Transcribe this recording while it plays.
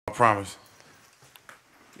promise.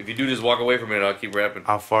 If you do, just walk away from it. I'll keep rapping.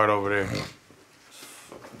 I'll fart over there.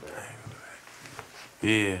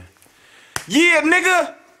 Yeah. Yeah,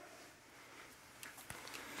 nigga!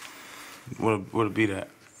 What'll be that?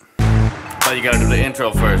 Oh, you gotta do the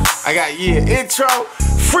intro first. I got, intro,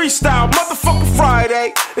 freestyle, motherfucking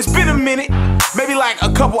Friday. It's been a minute, maybe like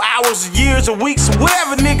a couple hours, years, or weeks, or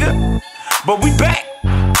whatever, nigga. But we back.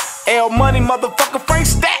 L Money, motherfucker, Frank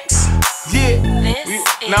Stacks. Yeah.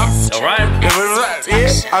 All right.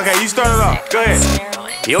 Yeah. Okay, you start it off. Go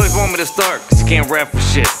ahead. You always want me to start, cause you can't rap for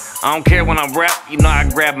shit. I don't care when I rap, you know I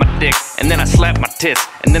grab my dick, and then I slap my tits,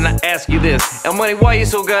 and then I ask you this: L Money, why you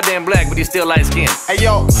so goddamn black, but you still light skinned? Hey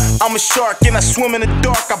yo, I'm a shark and I swim in the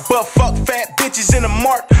dark. I butt fuck fat bitches in the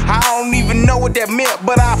mark. I don't even know what that meant,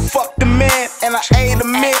 but I fucked the man and I ate a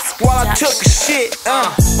mint while I took a shit.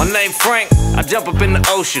 My name Frank, I jump up in the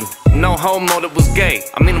ocean. No homo that was gay.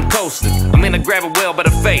 I mean I'm coasting. I grab a whale by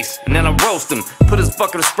the face, and then I roast him. Put his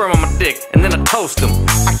fucking sperm on my dick, and then I toast him.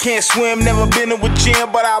 I can't swim, never been to a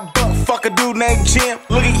gym, but I butt fuck a dude named Jim.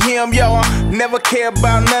 Look at him, yo, I never care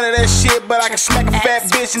about none of that shit, but I can smack a fat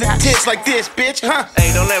bitch in the tits like this, bitch, huh?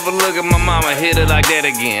 Hey, don't ever look at my mama, hit her like that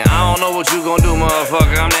again. I don't know what you gonna do,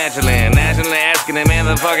 motherfucker, I'm naturally asking that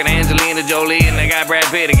motherfucking Angelina Jolie, and they got Brad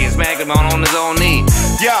Pitt again, smack him on his own knee.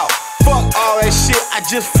 Yo, fuck all that shit, I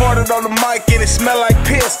just farted on the mic and it smell like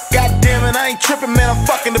piss. God damn it, I ain't tripping, man, I'm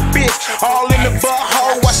fucking the bitch. All in the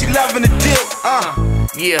butthole while she loving the dick,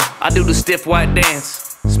 Yeah, I do the stiff white dance.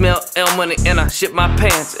 Smell L Money and I shit my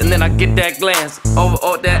pants, and then I get that glance over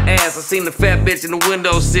that ass. I seen the fat bitch in the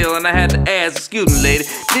windowsill and I had to ask, excuse me lady,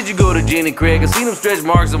 did you go to Jenny Craig? I seen them stretch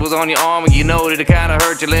marks that was on your arm, and you know that it kinda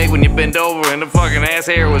hurt your leg when you bent over and the fucking ass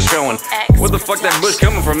hair was showing. Where the fuck that bush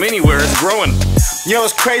coming from anywhere? It's growing. Yo,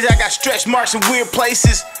 it's crazy, I got stretch marks in weird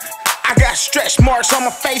places. I got stretch marks on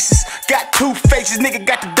my faces. Got two faces, nigga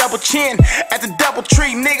got the double chin. At the double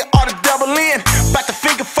tree, nigga, all the double in. Bout to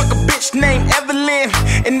finger fuck a bitch named Evelyn.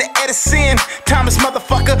 In the Edison, Thomas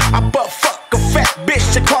motherfucker, I butt fuck a fat bitch.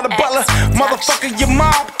 I call the butler, motherfucker, your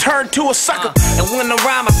mom turned to a sucker. And when I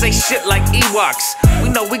rhyme, I say shit like Ewoks. We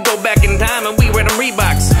know we go back in time and we wear them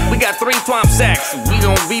Reeboks. We got 3 twomp sacks, we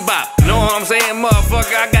gon' bebop. You know what I'm saying,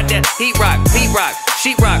 motherfucker? I got that heat rock,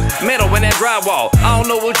 sheetrock, metal in that drywall. I don't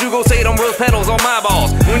know what you gon' say, them rose petals on my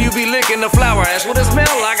balls. When you be licking the flower, that's what it smell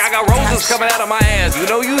like. I got roses coming out of my ass. You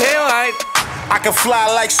know you hell right. I can fly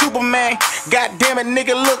like Superman. God damn it,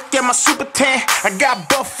 nigga, look at my super tan. I got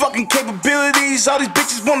butt fucking capabilities. All these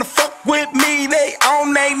bitches wanna fuck with me. They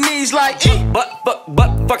on their knees like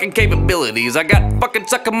Butt fucking capabilities. I got fucking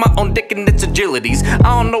sucking my own dick and its agilities.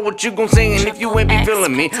 I don't know what you gon' sing, and if you ain't be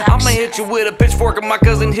feeling me, I'ma hit you with a pitchfork of my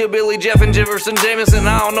cousin Hillbilly Jeff and Jefferson Jameson.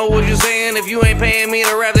 I don't know what you're saying. If you ain't paying me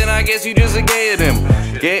to rap, then I guess you just a gay at him.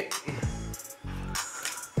 Get?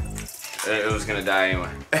 It was gonna die anyway.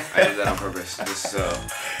 I did that on purpose, just so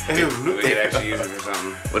we could actually use it for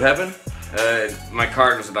something. What happened? My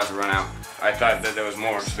card was about to run out. I thought that there was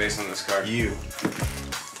more space on this card.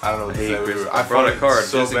 I don't know what to say. I brought a card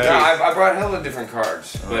so bad. No, I brought hella different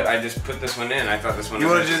cards, but I just put this one in. I thought this one. You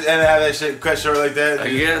want to just end have that shit cut short like that? I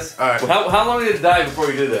guess. All right. Well, how long did it die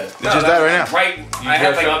before you did that? It just died right now. Right. I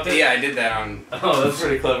had like I did that on. Oh, that's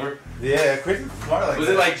pretty clever. Yeah, quick, smart like Was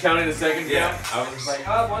that. it like counting the seconds? Yeah. I was just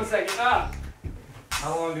like, 1 second.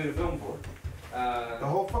 How long did it film for? The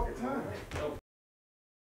whole fucking time. Oh.